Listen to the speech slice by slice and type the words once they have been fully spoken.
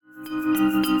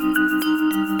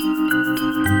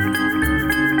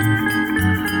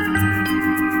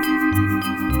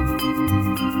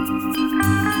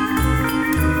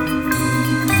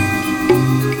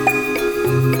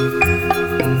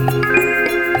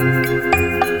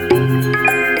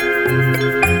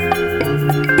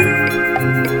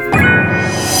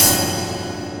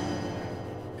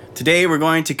Today we're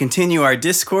going to continue our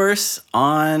discourse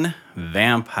on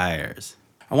vampires.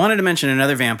 I wanted to mention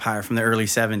another vampire from the early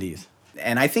 70s,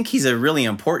 and I think he's a really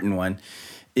important one,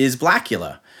 is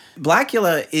Blacula.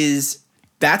 Blacula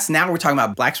now we're talking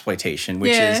about blaxploitation,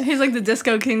 which is... he's like the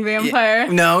Disco King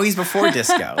vampire. No, he's before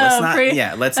disco. Okay,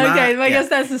 I guess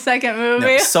that's the second movie.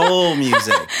 No, soul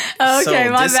music. Okay,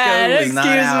 my bad. Excuse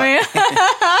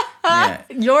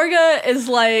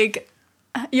me.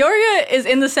 Yorga is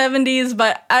in the 70s,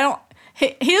 but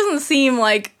he doesn't seem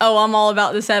like, I'm all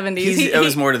about the 70s. It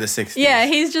was more to the 60s. Yeah,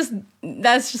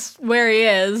 that's just where he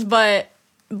is. But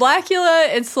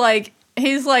Blacula, it's like,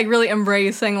 he's like really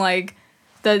embracing like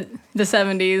the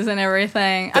 70s and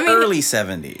everything. Early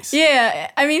 70s.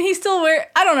 Yeah, I mean, he still I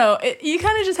don't know, you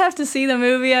kind of just have to see the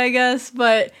movie, I guess,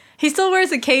 but he still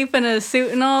wears a cape and a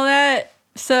suit and all that,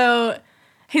 so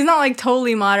he's not like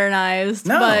totally modernized,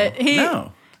 but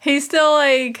he's still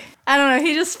like, I don't know,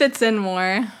 he just fits in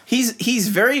more. He's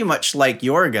very much like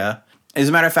Yorga. As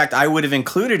a matter of fact, I would have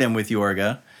included him with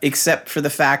Yorga, except for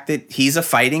the fact that he's a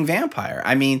fighting vampire.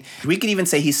 I mean, we could even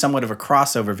say he's somewhat of a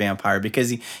crossover vampire because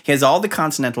he has all the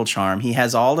continental charm. He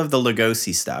has all of the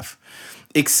Lugosi stuff,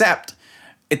 except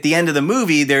at the end of the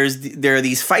movie, there are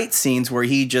these fight scenes where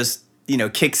he just,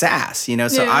 kicks ass,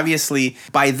 So obviously,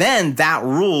 by then, that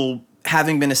rule,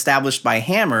 having been established by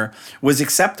Hammer, was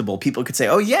acceptable. People could say,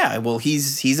 oh yeah, well,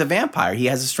 he's a vampire. He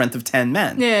has a strength of 10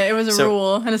 men. Yeah, it was a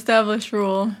rule, an established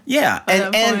rule. Yeah,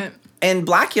 and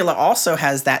Blacula also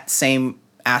has that same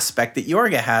aspect that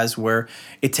Yorga has, where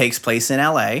it takes place in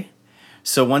L.A.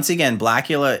 So once again,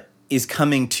 Blacula is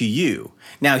coming to you.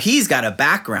 Now, he's got a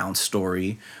background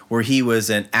story where he was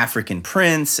an African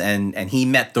prince and he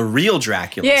met the real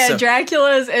Dracula. Yeah, so,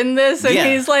 Dracula's in this, and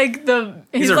he's like the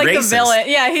villain.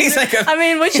 Yeah, he's like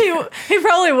which he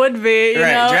probably would be. You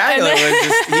know? Dracula was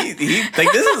just he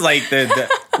like, this is like the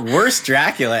worst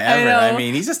Dracula ever. I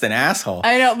mean, he's just an asshole.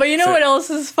 I know, but what else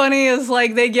is funny is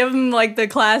like they give him like the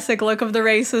classic look of the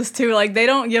racist too. Like they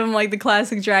don't give him like the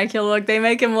classic Dracula look. They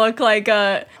make him look like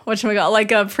a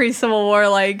pre-Civil War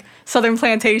like Southern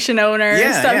plantation owner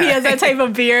and stuff. Yeah. He has that type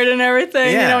of beard and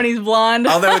everything, and he's blonde.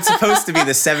 Although it's supposed to be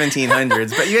the 1700s,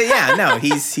 but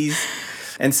he's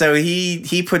and so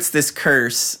he puts this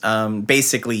curse.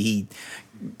 Basically, he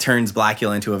turns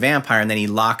Blacula into a vampire, and then he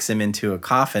locks him into a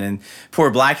coffin. And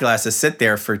poor Blacula has to sit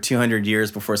there for 200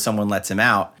 years before someone lets him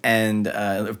out. And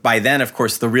by then, of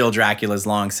course, the real Dracula is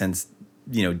long since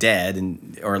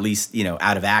dead, or at least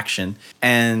out of action.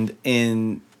 And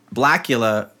in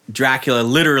Blacula, Dracula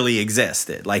literally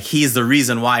existed. Like, he's the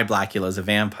reason why Blacula is a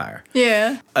vampire.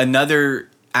 Yeah. Another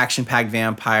action-packed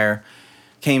vampire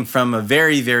came from a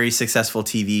very, very successful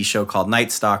TV show called Night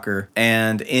Stalker.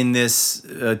 And in this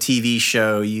TV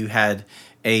show, you had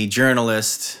a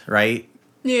journalist, right?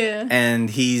 Yeah. And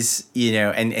he's,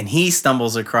 and he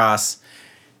stumbles across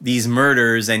these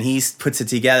murders, and he puts it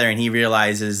together, and he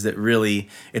realizes that really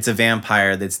it's a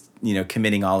vampire that's,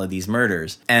 committing all of these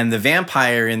murders. And the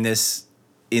vampire in this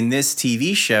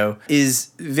TV show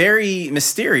is very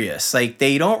mysterious. Like,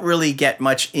 they don't really get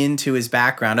much into his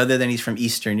background other than he's from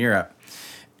Eastern Europe.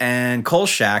 And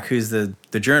Kolchak, who's the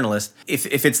journalist,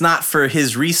 if it's not for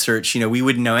his research, we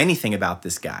wouldn't know anything about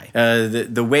this guy.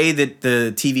 The way that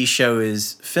the TV show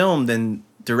is filmed and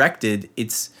directed,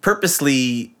 it's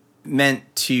purposely meant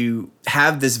to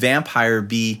have this vampire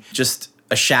be just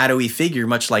a shadowy figure,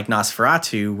 much like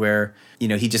Nosferatu, where,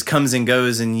 he just comes and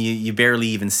goes and you barely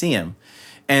even see him.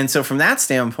 And so from that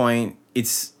standpoint,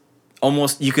 it's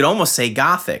you could almost say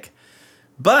gothic.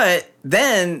 But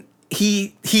then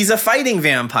he's a fighting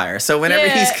vampire. So whenever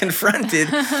he's confronted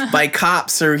by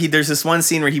cops, there's this one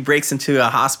scene where he breaks into a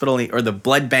hospital or the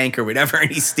blood bank or whatever, and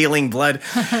he's stealing blood.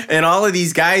 And all of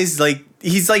these guys, like,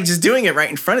 he's like just doing it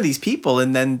right in front of these people,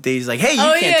 and then he's like, "Hey, you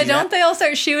can't do that." Don't they all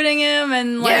start shooting him,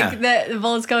 and the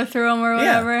bullets go through him or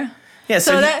whatever? Yeah.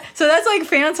 So that's like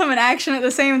Phantom and action at the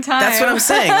same time. That's what I'm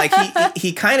saying. Like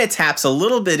he kind of taps a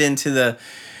little bit into the,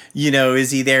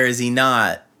 is he there? Is he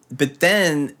not? But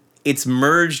then it's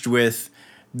merged with,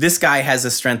 this guy has a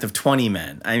strength of 20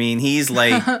 men. I mean, he's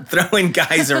like throwing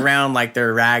guys around like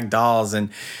they're rag dolls,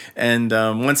 and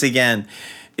once again,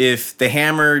 if the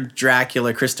Hammer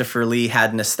Dracula Christopher Lee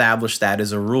hadn't established that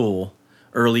as a rule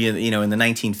early in the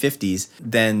 1950s,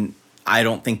 then I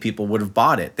don't think people would have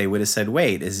bought it. They would have said,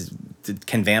 "Wait,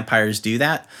 can vampires do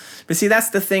that?" But see, that's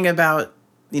the thing about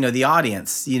the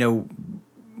audience.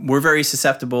 We're very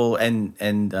susceptible and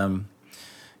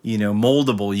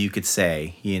moldable, you could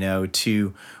say,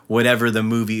 to whatever the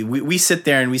movie. We sit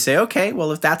there and we say, okay,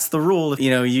 well, if that's the rule,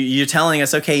 you're telling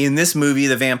us, okay, in this movie,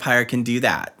 the vampire can do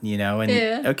that,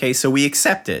 and okay, so we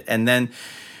accept it. And then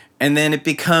And then it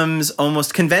becomes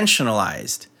almost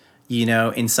conventionalized,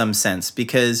 in some sense.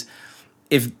 Because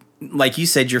if, like you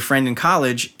said, your friend in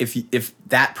college, if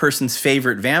that person's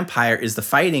favorite vampire is the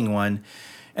fighting one,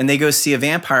 and they go see a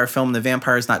vampire film and the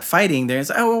vampire's not fighting, they're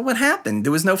like, oh, well, what happened?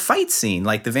 There was no fight scene.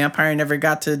 Like, the vampire never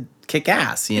got to kick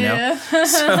ass, Yeah.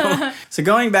 So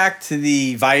going back to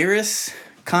the virus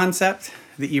concept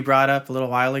that you brought up a little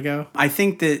while ago, I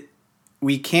think that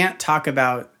we can't talk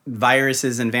about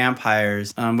viruses and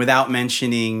vampires without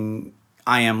mentioning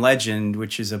I Am Legend,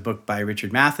 which is a book by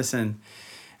Richard Matheson.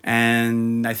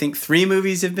 And I think 3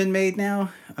 movies have been made now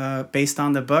based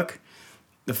on the book.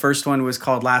 The first one was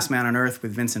called Last Man on Earth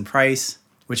with Vincent Price,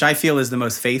 which I feel is the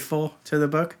most faithful to the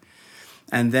book.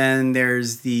 And then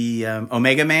there's the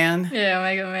Omega Man. Yeah,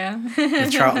 Omega Man.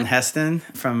 with Charlton Heston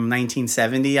from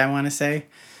 1970, I want to say,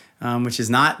 which is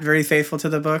not very faithful to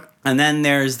the book. And then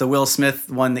there's the Will Smith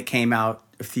one that came out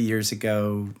a few years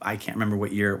ago. I can't remember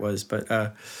what year it was,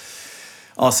 but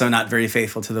also not very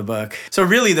faithful to the book. So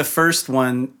really the first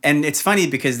one, and it's funny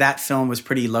because that film was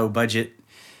pretty low budget.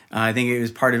 I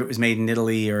think part of it was made in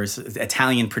Italy or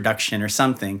Italian production or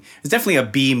something. It was definitely a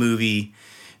B movie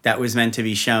that was meant to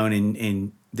be shown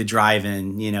in the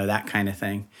drive-in, that kind of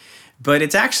thing. But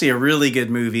it's actually a really good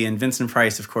movie, and Vincent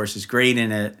Price, of course, is great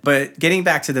in it. But getting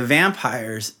back to the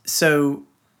vampires, so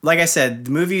like I said,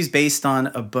 the movie is based on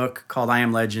a book called I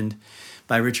Am Legend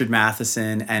by Richard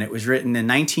Matheson, and it was written in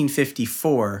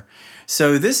 1954.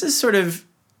 So this is sort of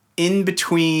in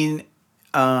between,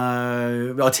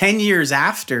 10 years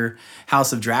after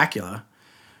House of Dracula,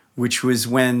 which was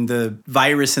when the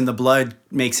virus in the blood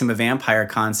makes him a vampire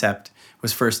concept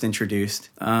was first introduced.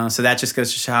 So that just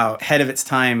goes to show how ahead of its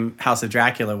time House of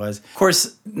Dracula was. Of course,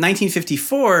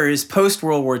 1954 is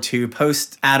post-World War II,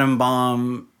 post-atom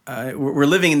bomb. We're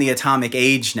living in the atomic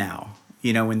age now,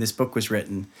 when this book was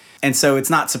written. And so it's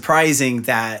not surprising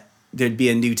that there'd be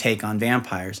a new take on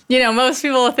vampires. Most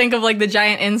people think of, the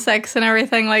giant insects and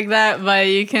everything like that, but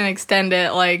you can extend it,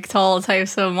 to all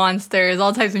types of monsters,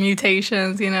 all types of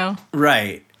mutations,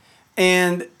 Right.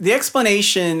 And the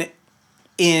explanation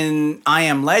in I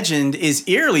Am Legend is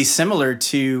eerily similar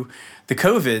to the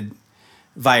COVID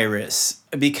virus,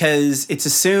 because it's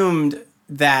assumed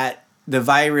that the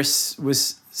virus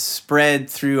was spread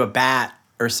through a bat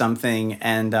or something,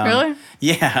 and really?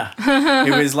 Yeah,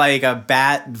 it was like a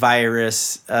bat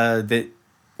virus that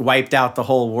wiped out the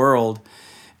whole world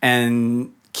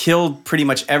and killed pretty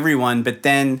much everyone. But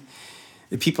then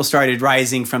the people started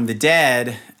rising from the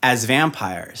dead as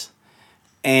vampires,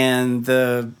 and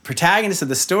the protagonist of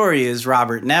the story is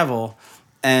Robert Neville,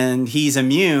 and he's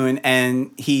immune,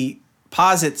 and he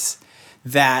posits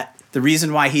that the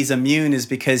reason why he's immune is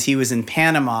because he was in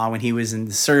Panama when he was in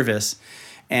the service,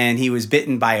 and he was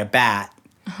bitten by a bat,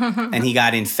 and he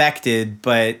got infected,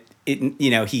 but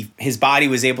his body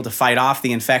was able to fight off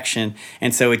the infection,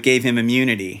 and so it gave him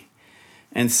immunity.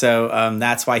 And so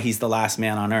that's why he's the last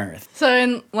man on Earth. So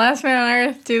in Last Man on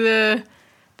Earth, do the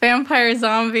vampire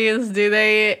zombies, do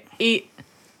they eat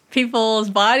people's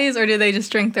bodies, or do they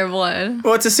just drink their blood?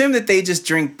 Well, it's assumed that they just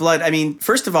drink blood. I mean,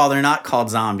 first of all, they're not called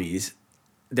zombies.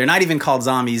 They're not even called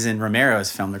zombies in Romero's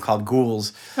film. They're called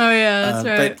ghouls. Oh, yeah, that's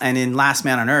right. And in Last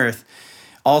Man on Earth,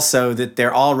 also that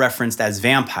they're all referenced as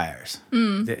vampires.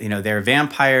 They're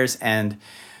vampires, and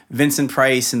Vincent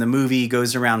Price in the movie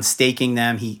goes around staking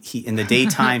them. He in the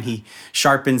daytime, he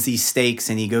sharpens these stakes,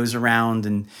 and he goes around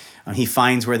and he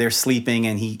finds where they're sleeping,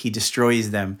 and he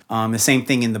destroys them. The same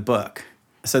thing in the book.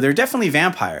 So they're definitely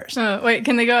vampires. Oh, wait,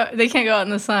 can they go? They can't go out in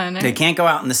the sun, right? They can't go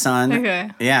out in the sun. Okay.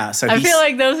 Yeah, so I feel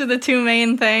like those are the two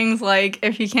main things,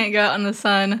 if you can't go out in the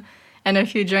sun and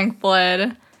if you drink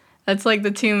blood, that's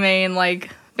the two main,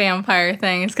 vampire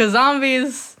things. Because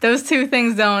zombies, those two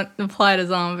things don't apply to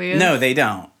zombies. No, they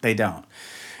don't. They don't.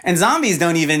 And zombies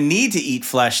don't even need to eat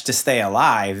flesh to stay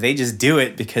alive. They just do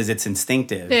it because it's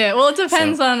instinctive. Yeah, well, it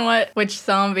depends on which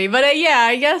zombie. But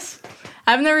I guess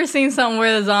I've never seen something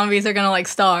where the zombies are going to,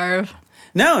 starve.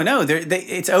 No,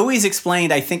 it's always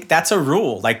explained. I think that's a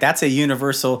rule. That's a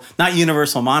universal, not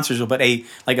universal monsters rule, but a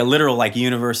literal,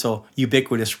 universal,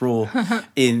 ubiquitous rule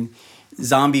in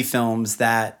zombie films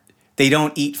that they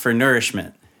don't eat for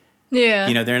nourishment.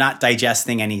 Yeah. They're not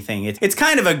digesting anything. It's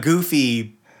kind of a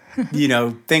goofy,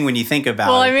 thing when you think about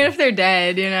it. Well, I mean, if they're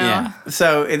dead, Yeah.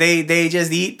 So they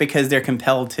just eat because they're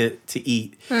compelled to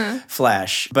eat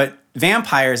flesh. But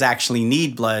vampires actually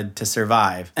need blood to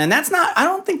survive. And I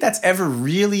don't think that's ever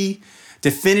really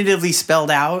definitively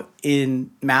spelled out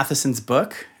in Matheson's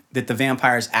book, that the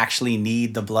vampires actually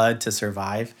need the blood to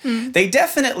survive. They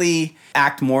definitely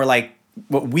act more like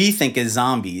what we think is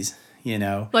zombies, you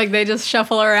know. Like they just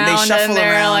shuffle around and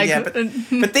they're like... Yeah,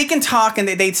 but they can talk, and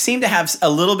they seem to have a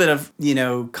little bit of, you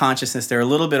know, consciousness. They're a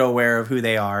little bit aware of who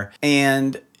they are.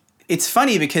 And it's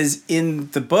funny because in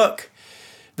the book,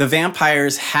 the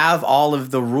vampires have all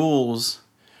of the rules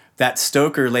that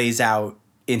Stoker lays out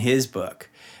in his book.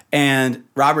 And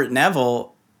Robert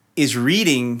Neville is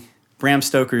reading Bram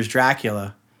Stoker's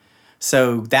Dracula.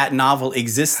 So that novel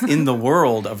exists in the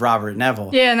world of Robert Neville.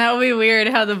 Yeah, and that would be weird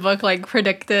how the book like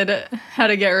predicted how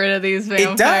to get rid of these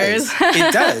vampires.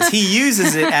 It does. He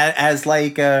uses it as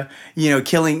like you know,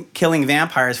 killing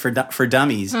vampires for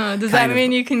dummies. Does that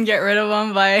mean you can get rid of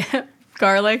them by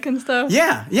garlic and stuff?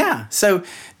 Yeah. So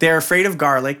they're afraid of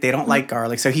garlic. They don't like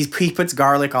garlic. So he puts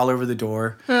garlic all over the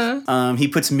door. He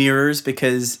puts mirrors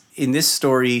because in this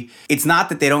story, it's not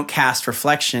that they don't cast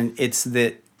reflection. It's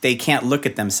that they can't look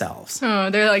at themselves. Oh,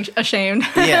 they're like ashamed.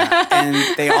 Yeah,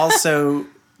 and they also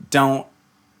don't.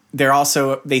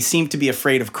 They seem to be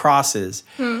afraid of crosses.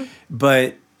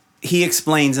 But he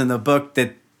explains in the book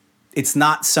that it's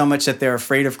not so much that they're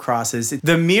afraid of crosses.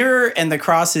 The mirror and the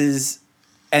crosses,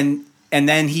 and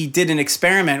then he did an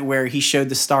experiment where he showed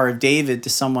the Star of David to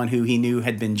someone who he knew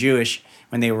had been Jewish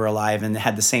when they were alive, and it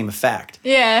had the same effect.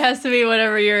 Yeah, it has to be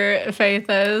whatever your faith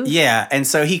is. Yeah, and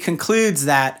so he concludes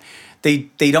that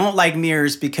they don't like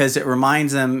mirrors because it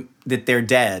reminds them that they're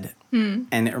dead, and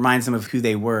it reminds them of who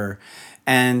they were.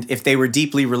 And if they were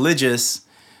deeply religious,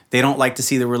 they don't like to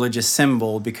see the religious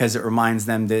symbol because it reminds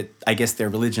them that, I guess, their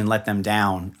religion let them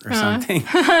down or something.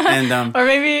 And or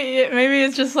maybe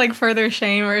it's just like further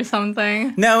shame or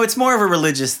something. No, it's more of a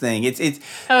religious thing. That's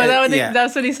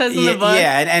what he says in the book.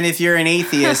 Yeah, and if you're an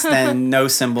atheist, then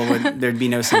there'd be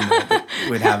no symbol that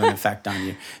would have an effect on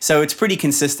you. So it's pretty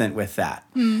consistent with that.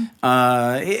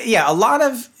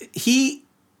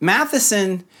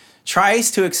 Matheson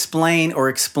tries to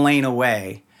explain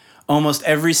away almost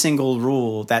every single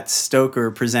rule that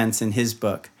Stoker presents in his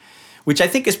book, which I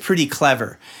think is pretty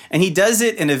clever. And he does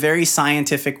it in a very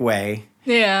scientific way.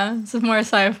 Yeah, it's a more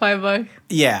sci-fi book.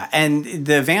 Yeah, and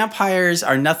the vampires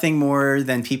are nothing more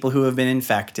than people who have been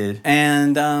infected.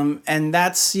 And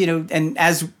that's, you know, and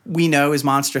as we know, as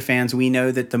monster fans, we know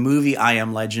that the movie I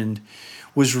Am Legend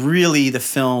was really the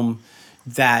film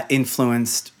that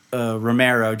influenced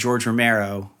George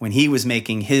Romero, when he was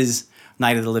making his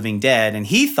Night of the Living Dead, and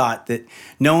he thought that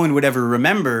no one would ever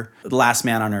remember The Last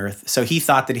Man on Earth. So he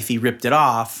thought that if he ripped it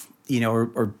off, you know,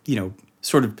 or you know,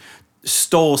 sort of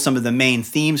stole some of the main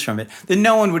themes from it, then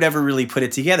no one would ever really put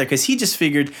it together, because he just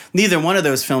figured neither one of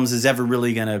those films is ever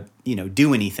really going to, you know,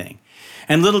 do anything.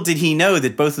 And little did he know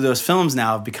that both of those films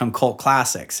now have become cult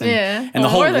classics. And the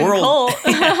whole world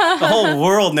the whole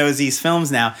world knows these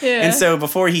films now. Yeah. And so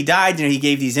before he died, you know, he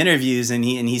gave these interviews, and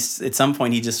he's at some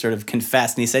point he just sort of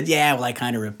confessed, and he said, "Yeah, well, I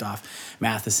kind of ripped off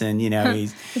Matheson, you know."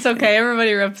 It's okay,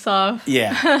 everybody rips off.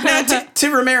 Yeah. Now,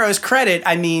 to Romero's credit,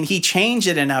 I mean, he changed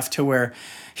it enough to where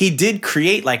he did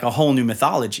create like a whole new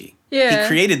mythology. Yeah. He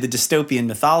created the dystopian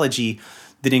mythology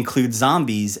that includes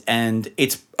zombies, and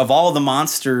it's, of all the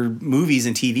monster movies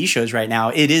and TV shows right now,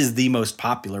 it is the most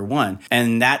popular one.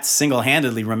 And that's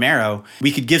single-handedly Romero.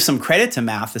 We could give some credit to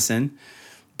Matheson,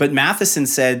 but Matheson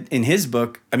said in his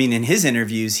book, in his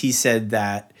interviews, he said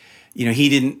that, you know, he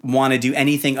didn't want to do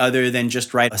anything other than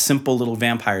just write a simple little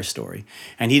vampire story.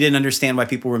 And he didn't understand why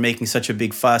people were making such a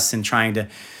big fuss and trying to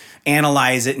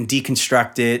analyze it and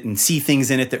deconstruct it and see things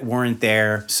in it that weren't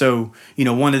there. So, you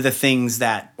know, one of the things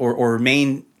that, or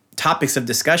main topics of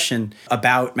discussion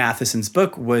about Matheson's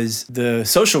book was the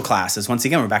social classes. Once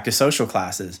again, we're back to social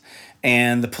classes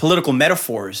and the political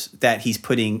metaphors that he's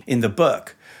putting in the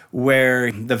book,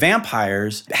 where the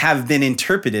vampires have been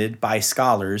interpreted by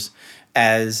scholars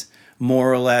as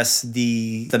more or less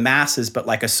the masses, but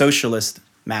like a socialist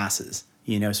masses.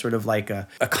 You know, sort of like a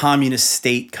communist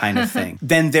state kind of thing.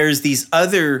 Then there's these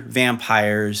other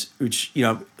vampires, which, you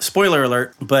know, spoiler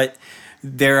alert, but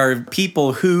there are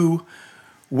people who,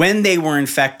 when they were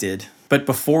infected, but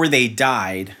before they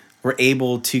died, were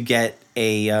able to get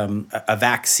a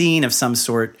vaccine of some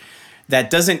sort that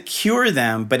doesn't cure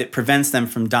them, but it prevents them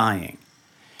from dying.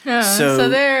 So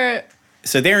they're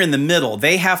in the middle.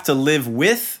 They have to live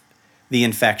with the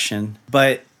infection,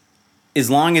 but as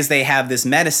long as they have this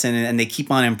medicine and they keep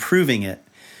on improving it,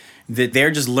 that they're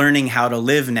just learning how to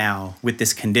live now with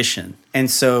this condition.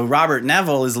 And so Robert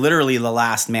Neville is literally the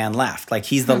last man left. Like,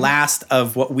 he's the last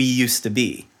of what we used to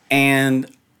be.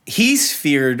 And he's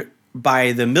feared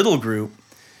by the middle group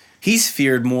he's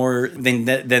feared more than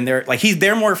they're like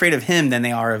they're more afraid of him than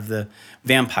they are of the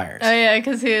vampires. Oh yeah,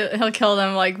 because he'll kill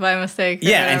them like by mistake. Or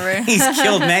whatever. And he's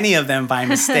killed many of them by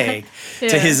mistake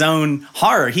to his own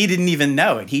horror. He didn't even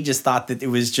know it. He just thought that it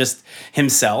was just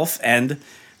himself and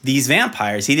these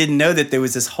vampires. He didn't know that there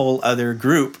was this whole other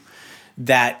group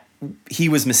that he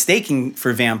was mistaking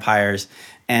for vampires,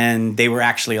 and they were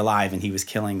actually alive, and he was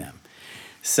killing them.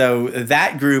 So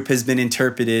that group has been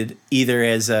interpreted either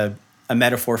as a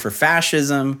metaphor for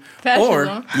fascism.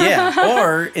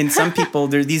 or in some people,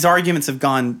 these arguments have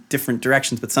gone different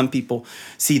directions, but some people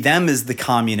see them as the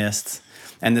communists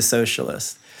and the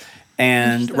socialists,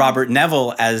 and Robert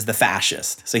Neville as the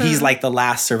fascist. So he's like the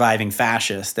last surviving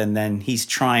fascist, and then he's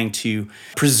trying to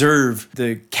preserve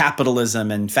the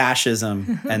capitalism and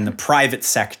fascism and the private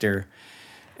sector.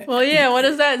 Well, yeah, what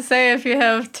does that say if you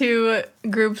have two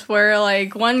groups where,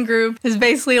 like, one group is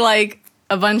basically, like,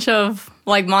 a bunch of,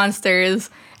 like, monsters,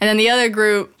 and then the other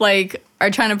group, like, are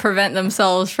trying to prevent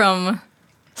themselves from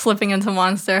slipping into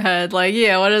monsterhood? Like,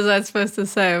 yeah, what is that supposed to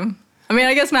say? I mean,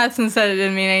 I guess Matheson said it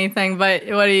didn't mean anything, but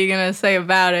what are you going to say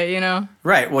about it, you know?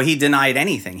 Right. Well, he denied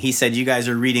anything. He said, you guys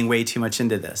are reading way too much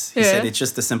into this. He said, it's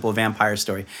just a simple vampire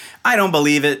story. I don't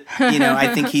believe it. You know,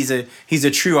 I think he's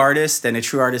a true artist, and a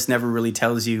true artist never really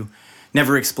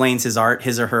never explains his art,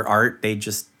 his or her art. They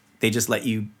just let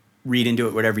you read into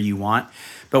it whatever you want.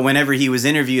 But whenever he was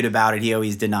interviewed about it, he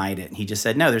always denied it. He just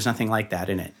said, no, there's nothing like that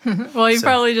in it. Well, he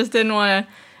probably just didn't want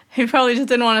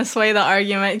to sway the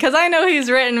argument, because I know he's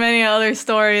written many other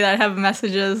stories that have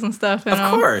messages and stuff. Of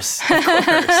course.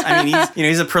 I mean,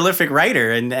 he's a prolific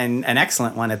writer and an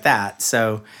excellent one at that.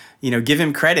 So, you know, give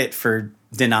him credit for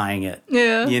denying it.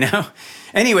 Yeah. You know.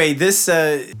 Anyway,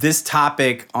 this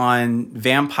topic on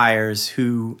vampires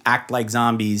who act like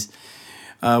zombies,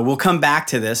 we'll come back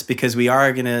to this because we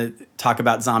are going to talk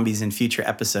about zombies in future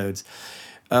episodes.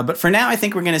 But for now, I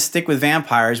think we're going to stick with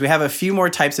vampires. We have a few more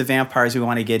types of vampires we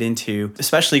want to get into,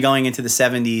 especially going into the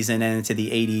 70s and then into the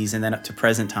 80s and then up to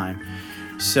present time.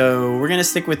 So we're going to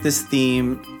stick with this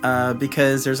theme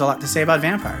because there's a lot to say about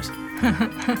vampires.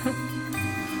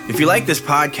 If you like this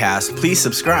podcast, please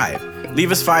subscribe.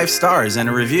 Leave us 5 stars and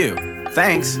a review.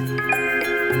 Thanks.